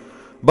وتی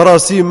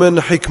بەڕاستی من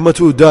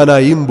حکمت و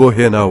داناییم بۆ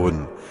هێناون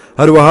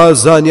هەروەها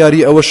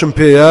زانیاری ئەوەشم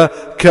پێیە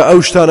کە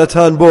ئەو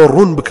شتانەتان بۆ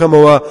ڕوون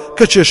بکەمەوە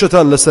کە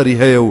کێشەتان لەسەری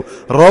هەیە و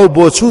ڕاو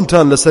بۆ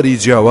چوونتان لەسەری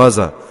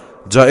جیاوازە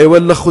جا ئێوە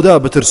لە خوددا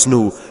بترسن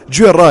و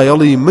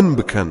گوێڕایەڵی من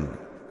بکەن.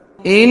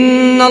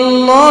 إن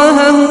الله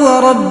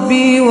هو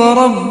ربي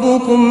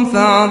وربكم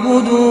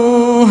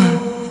فاعبدوه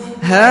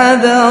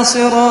هذا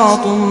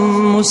صراط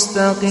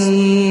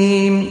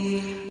مستقيم.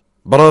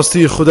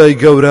 بەڕاستی خودای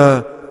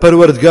گەورە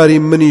پەروەردگاری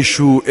منیش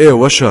و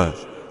ئێوەشە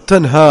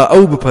تەنها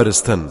ئەو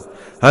بپەرستن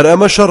هەر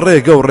ئەمەشە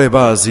ڕێگە و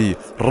ڕێبازی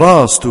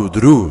ڕاست و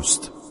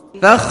دروست.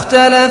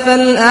 فاختلف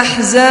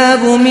الأحزاب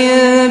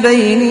من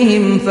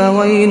بينهم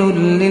فويل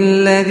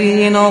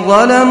للذين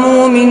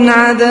ظلموا من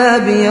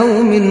عذاب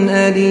يوم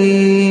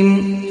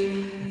أليم.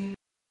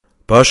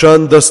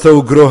 پاشان دەستە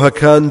و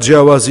گرۆهەکان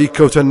جیاوازی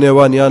کەوتە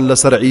نێوانیان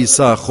لەسەر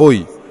عیسا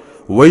خۆی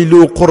وەیل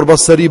و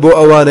قوربەسەری بۆ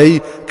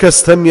ئەوانەی کە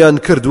ستەمیان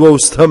کردووە و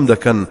ستەم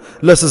دەکەن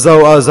لە سزا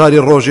و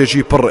ئازاری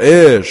ڕۆژێکی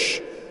پڕئێش.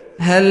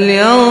 هل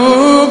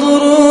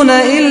ينظرون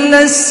إلا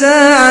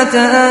الساعة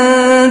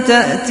أن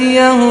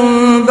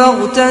تأتيهم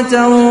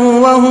بغتة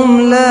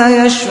وهم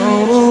لا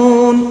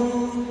يشعرون.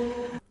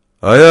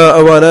 ئایا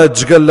ئەوانە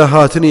جگەل لە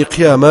هاتنی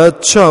قیامەت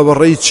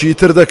چاوەڕێی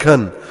چیتر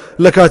دەکەن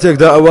لە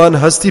کاتێکدا ئەوان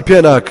هەستی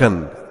پێناکەن؟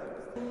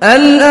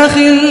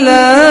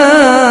 الأخلاء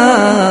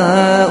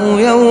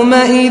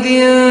يومئذ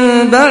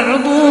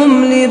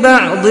بعضهم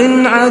لبعض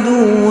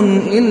عدو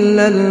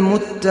إلا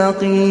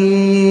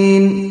المتقين.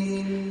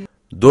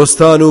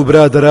 دۆستان و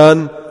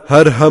برادران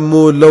هەر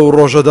هەموو لەو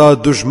ڕۆژەدا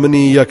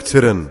دوژمنی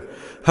یەکترن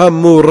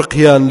هەموو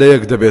ڕقیان لە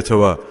یەک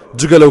دەبێتەوە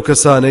جگە لەو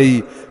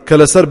کەسانەی کە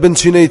لەسەر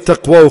بنچینەی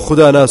تەقوا و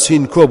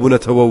خوداناسین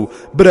کۆبوونەتەوە و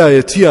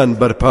برایەتیان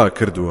بەرپا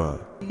کردووە.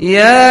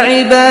 يا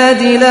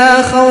عبادي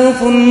لا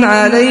خوف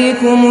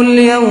عليكم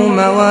اليوم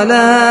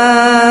ولا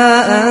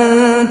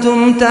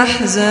أنتم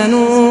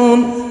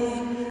تحزنون.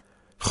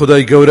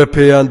 خدای گەورە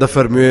پێیان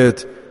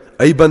دەفەرموێت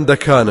ئەی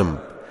بەندەکانم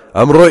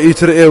ئەمڕۆ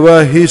ئیتر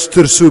ئێوە هیچ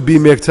ترس و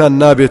بیمێکتان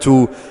نابێت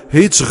و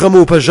هیچ غەم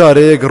و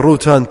پەژارەیەک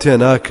ڕووتان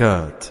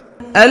تێناکات.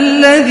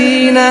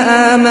 الذين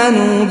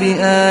آمنوا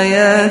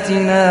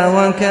بآياتنا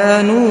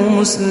وكانوا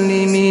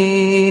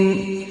مسلمين.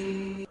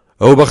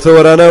 ئەو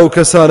بەختەوەرانە و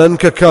کەسانن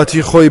کە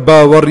کاتی خۆی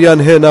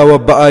باوەڕیان هێناوە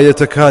بە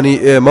ئایەتەکانی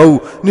ئێمە و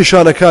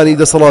نیشانەکانی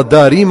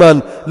دەسەڵاتداریمان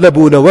لە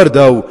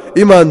بوونەوەردا و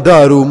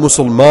ئیماندار و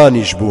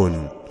موسڵمانیش بوون.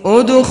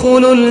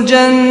 ادخلوا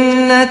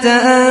الجنة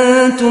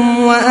أنتم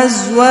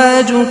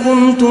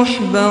وأزواجكم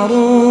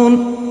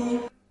تحبرون.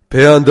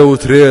 پێیان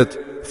دەوترێت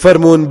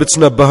فەرموون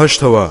بچنە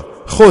بەهەشتەوە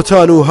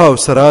خۆتان و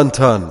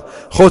هاوسەرانتان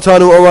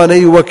خۆتان و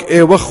ئەوانەی وەک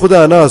ئێوە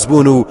خوددا ناز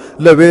بوون و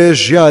لەوێ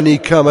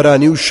ژیانی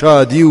کامەرانی و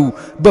شادی و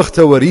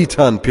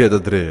بەختەوەریتان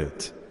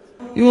پێدەدرێت.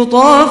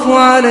 يطاف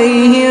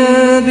عليهم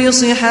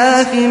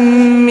بصحاف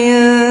من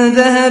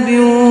ذهب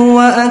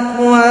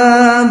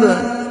وأكواب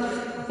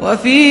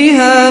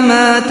وفيها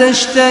ما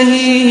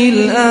تشتهيه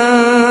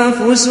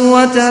الأنفس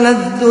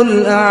وتلذ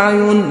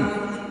الأعين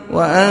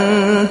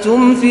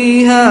وأنتم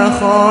فيها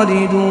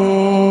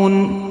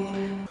خالدون.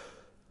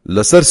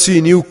 لەسەر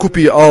سینی و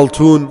کوپی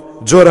ئاڵتون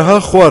جۆرەها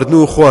خواردن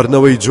و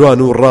خواردنەوەی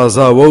جوان و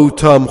ڕازاوە و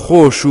تام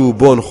خۆش و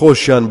بۆن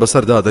خۆشیان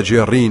بەسەردا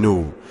دەجێڕین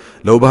و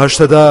لەو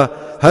بەهەشتەدا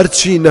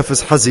هەرچی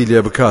نەفس حەزی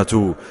لێ بکات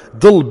و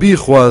دڵ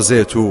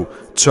بیخوازێت و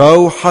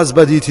چاو حەز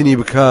بە دیتنی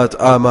بکات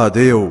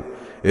ئامادەیە و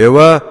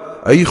ئێوە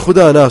ئەی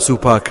خوددا ناس و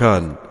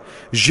پاکان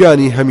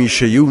ژیانی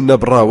هەمیشەیی و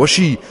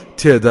نەبڕاوەشی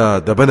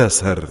تێدا دەبەنە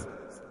سەر.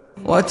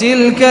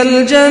 وتلك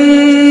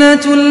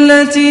الجنة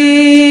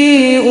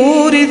التي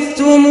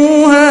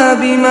أورثتموها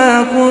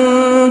بما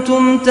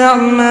كنتم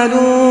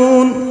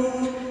تعملون.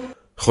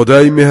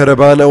 خدای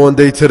میهرەبان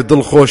ئەوەندەی تر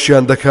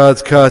دڵخۆشیان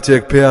دەکات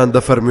کاتێک پێیان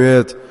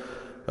دەفەرموێت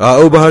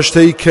ئەو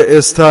بەهەشتەی کە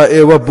ئێستا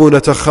ئێوە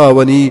بوونەتە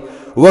خاوەنی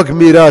وەک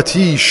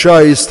میراتی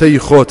شایستەی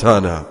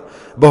خۆتانە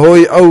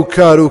بەهۆی ئەو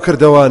کار و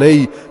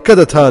کردەوانەی کە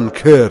دەتان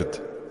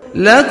کرد.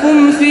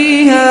 لكم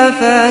فيها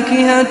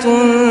فاكهة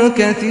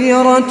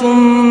كثيرة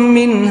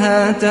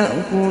منها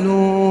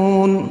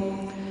تأكلون.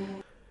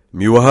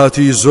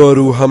 میوەهاتی زۆر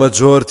و هەمە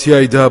جۆر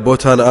تیایدا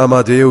بۆتان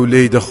ئامادەیە و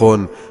لێی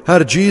دەخۆن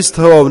هەرگیز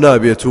تەواو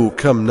نابێت و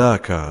کەم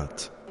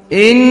ناکات.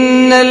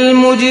 إن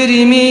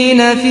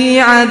المجرمين في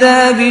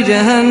عذاب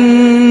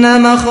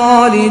جهنم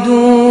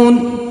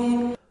خالدون.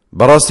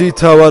 بەڕاستی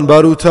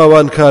تاوانبار و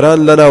تاوانکاران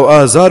لەناو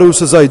ئازار و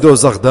سزای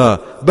دۆزەخدا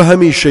بە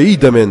هەمیشەیی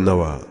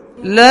دەمێننەوە.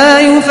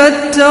 لا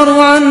يفتر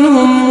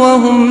عنهم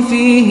وهم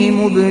فيه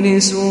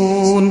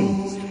مبلسون.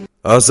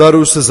 ئازار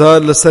و سزا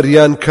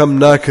لەسەریان کەم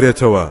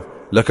ناکرێتەوە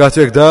لە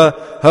کاتێکدا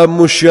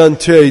هەمووشیان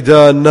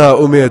تێیدا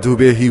نائومێد و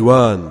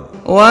بێهیوان.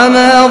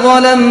 وما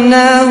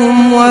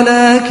ظلمناهم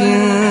ولكن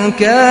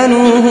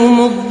كانوا هم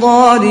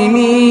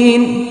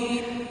الظالمين.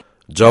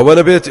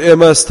 جاوانە بێت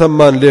ئێمە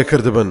ستەممان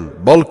لێکردبن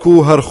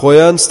بەڵکو هەر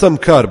خۆیان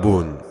ستەمکار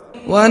بوون.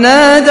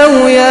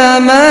 ونادوا يا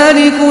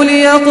مالك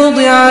ليقض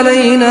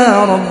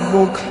علينا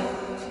ربك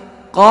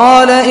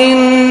قال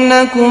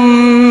إنكم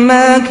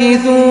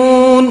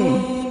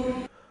ماكثون.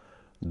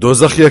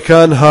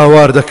 دۆزەخیەکان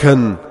هاوار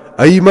دەکەن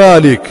ئەی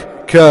مالک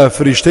کە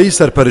فریشتەی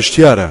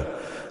سەرپەرشتیارە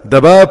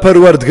دەبا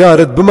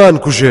پەروەردگارت بمان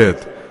کوژێت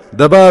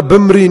دەبا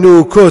بمرین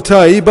و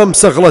کۆتایی بەم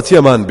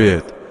سەغڵەتیەمان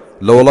بێت.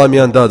 لە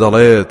وەڵامیاندا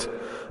دەڵێت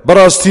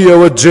بەڕاستی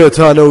ئەوە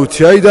جێتانە و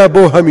تیایدا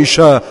بۆ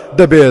هەمیشە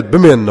دەبێت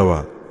بمێننەوە.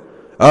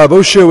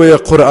 ئابەو شێوەیە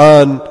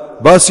قورئان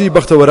باسی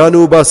بەختەوەران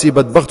و باسی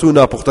بەدبەخت و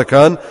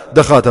ناپوختەکان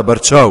دەخاتە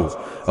بەرچاو.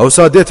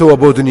 ئەوسا دێتەوە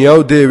بۆ دنیا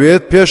و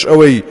دەیەوێت پێش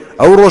ئەوەی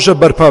ئەو ڕۆژە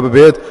بەرپا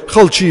ببێت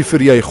خەڵکی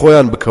فریای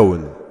خۆیان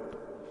بکەون.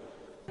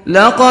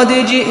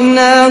 لقد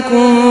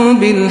جئناكم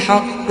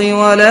بالحق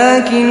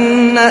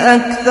ولكن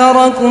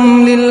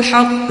أكثركم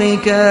للحق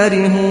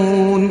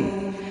كارهون.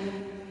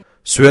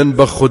 سوێن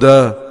بە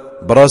خوددا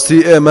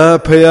بەڕاستی ئێمە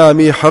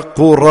پەیامی حەق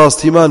و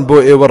ڕاستیمان بۆ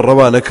ئێوە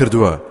ڕەوانە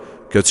کردووە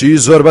کەچی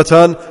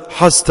زۆربەتان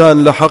حەستان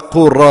لە حەق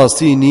و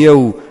ڕاستی نییە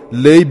و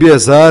لێی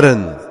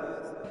بێزارن.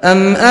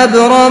 أم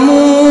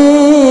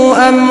أبرموا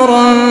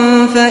أمرا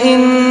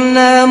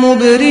فإنا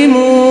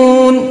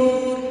مبرمون.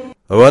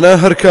 ئەوانە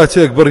هەر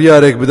کاتێک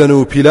بڕیارێک بدەن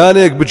و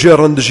پیلانێک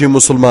بجێڕن دژی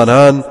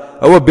موسڵمانان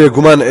ئەوە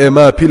بێگومان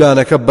ئێمە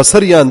پیلانەکە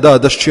بەسەریاندا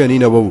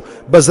دەشتێنینەوە و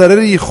بە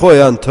زەرەری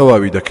خۆیان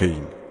تەواوی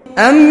دەکەین.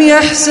 أم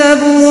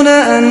يحسبون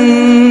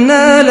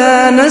أننا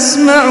لا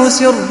نسمع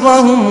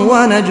سرهم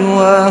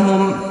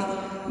ونجواهم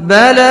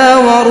بلى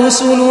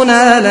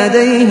ورسلنا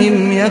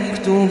لديهم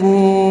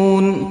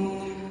يكتبون.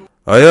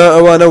 ئایا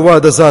ئەوانە وا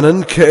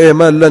دەزانن کە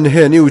ئێمە لە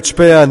نهێنی و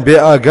چپەیان بێ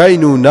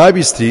ئاگاین و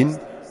نابیستین؟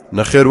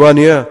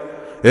 نەخێوانیە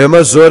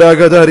ئێمە زۆر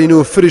ئاگادارین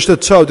و فریشتە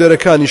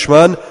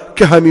چاودێرەکانیشمان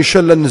کە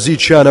هەمیشە لە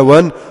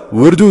نزیکیانەوەن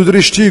ورد و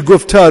درشتی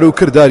گفتار و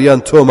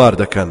کرداریان تۆمار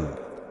دەکەن.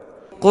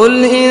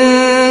 قل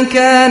إن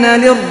كان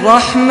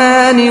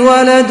للرحمن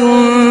ولد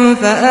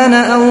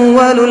فأنا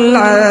أول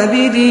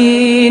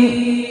العابدين.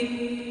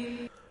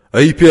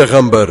 ئەی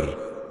پێغەمبەر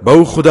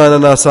بەو خودانە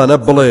ناسانە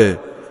بڵێ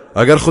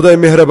ئەگەر خدای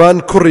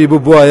مهرەبان کوڕی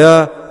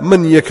ببوایە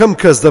من یەکەم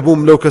کەس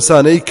دەبووم لەو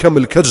کەسانەی کە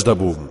ملکەج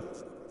دەبووم.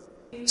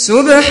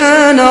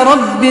 سبحان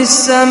رب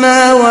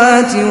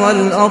السماوات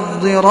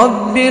والأرض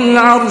رب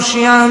العرش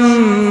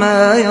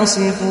عما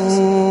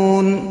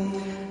يصفون.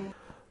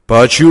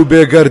 پاچی و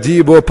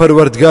بێگەردی بۆ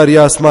پەروەردگاری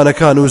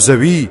ئاسمانەکان و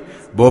زەوی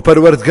بۆ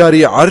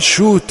پەروەردگاری عەرش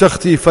و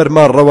تەختی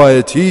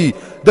فەرمانڕەوایەتی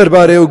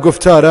دەربارەی و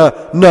گفتارە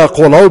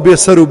ناقۆڵا و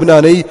بێسەر و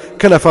بنانەی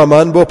کە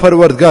نەفامان بۆ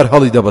پەروەردگار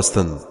هەڵی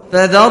دەبەستن.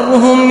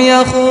 فذرهم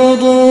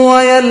يخوضوا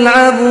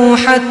ويلعبوا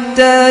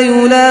حتى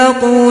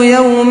يلاقوا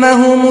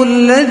يومهم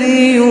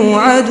الذي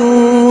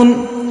يوعدون.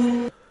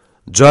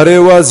 جارێ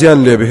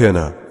وازیان لێ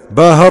بهێنە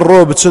با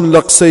هەڕۆ بچن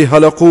لە قسەی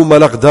هەلق و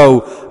مەلەقدا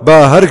و با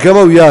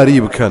هەرگەمە و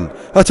یاری بکەن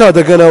هەتا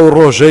دەگەنە و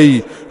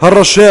ڕۆژەی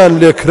هەڕەشەیان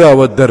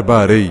لێکراوە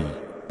دەربارەی.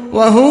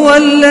 وهو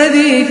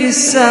الذي في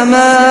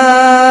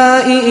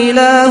السماء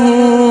إله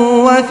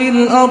وفي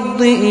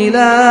الأرض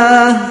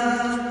إله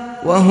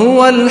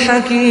وهو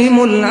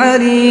الحكيم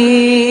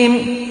العليم.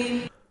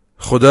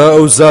 خدا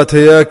ئەو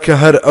زاتەیە کە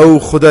هەر ئەو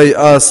خدای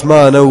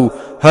ئاسمانە و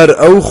هەر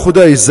ئەو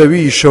خدای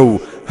زەویشە و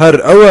هەر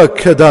ئەوە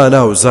کە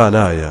دانا و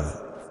زانایە.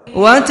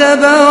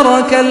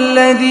 وتبارك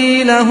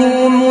الذي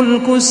له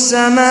ملك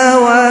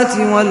السماوات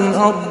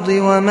والأرض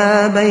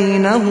وما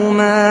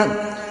بينهما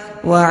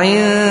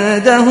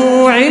وعنده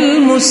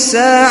علم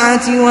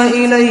الساعة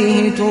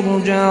وإليه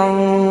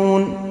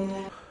ترجعون.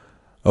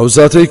 ئەو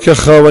زاتەی کە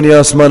خاوەنی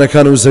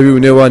ئاسمانەکان و زەوی و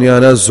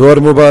نێوانیانە زۆر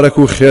مبارەک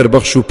و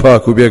خێربەخش و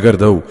پاک و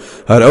بێگەردە و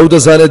هەر ئەو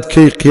دەزانێت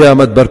کەی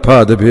قیامەت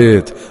بەرپا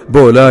دەبێت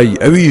بۆ لای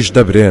ئەویش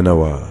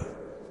دەبرێنەوە.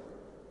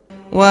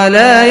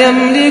 ولا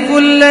يملك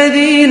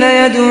الذين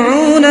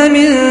يدعون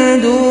من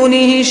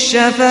دونه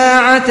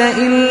الشفاعة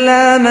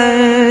إلا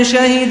من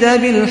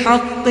شهد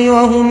بالحق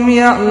وهم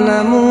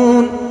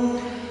يعلمون.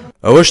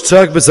 ئەوەش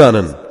چاک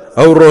بزانن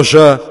ئەو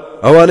ڕۆژە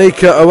ئەوانەی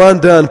کە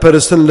ئەواندان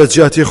پەرستن لە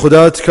جیاتی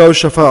خودات کە و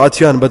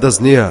شەفاعەتیان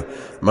بەدەست نییە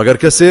مەگەر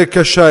کەسێک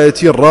کە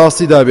شایەتی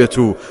ڕاستی دابێت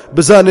و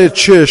بزانێت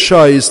چێ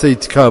شایستەی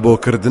تکا بۆ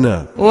کردنە.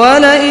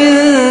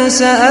 ولئن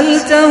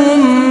سألتهم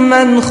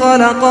من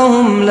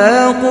خلقهم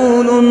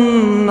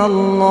ليقولن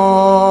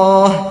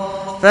الله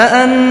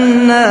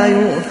فأنا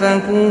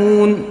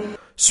يؤفكون.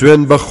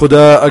 سوێن بە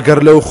خوددا ئەگەر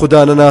لەو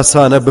خودانە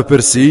ناسانە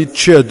بپرسیت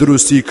چێ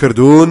دروستی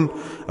کردوون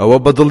ئەوە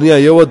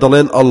بەدڵنیایەوە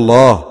دەڵێن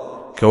ئەڵڵاه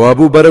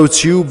کەوابوو بەرەو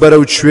چی و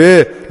بەرەو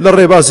کوێ لە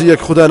ڕێبازی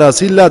یەک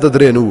خوداناسی لا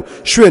دەدرێن و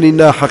شوێنی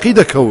ناحەقی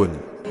دەکەون.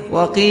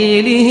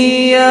 وقيله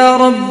يا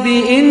رب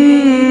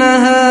إن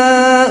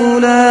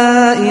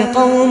هؤلاء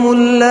قوم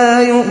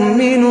لا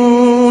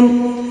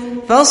يؤمنون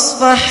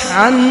فاصفح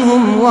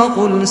عنهم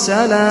وقل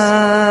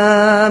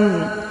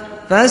سلام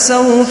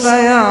فسوف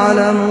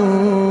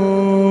يعلمون.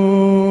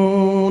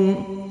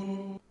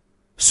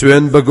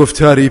 سوێن بە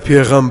گفتاری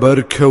پێغەمبەر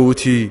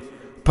کەوتی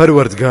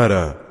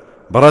پەروەردگارە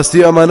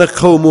بەڕاستی ئەمانە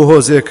قەوم و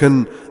هۆزێکن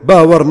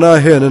باوەڕ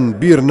ناهێنن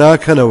بیر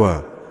ناکەنەوە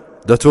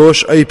دەتۆش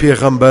ئەی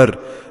پێغەمبەر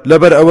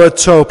لەبەر ئەوە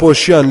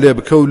چاوپۆشیان لێ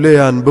بکە و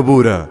لێیان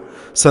ببورە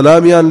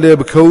سەلامیان لێ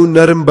بکە و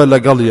نەرم بە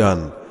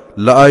لەگەڵیان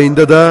لە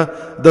ئایندەدا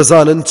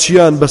دەزانن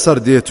چیان بەسەر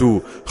دێت و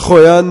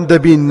خۆیان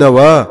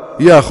دەبیننەوە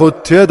یاخود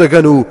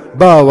تێدەگەن و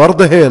باوەڕ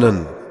دەهێنن.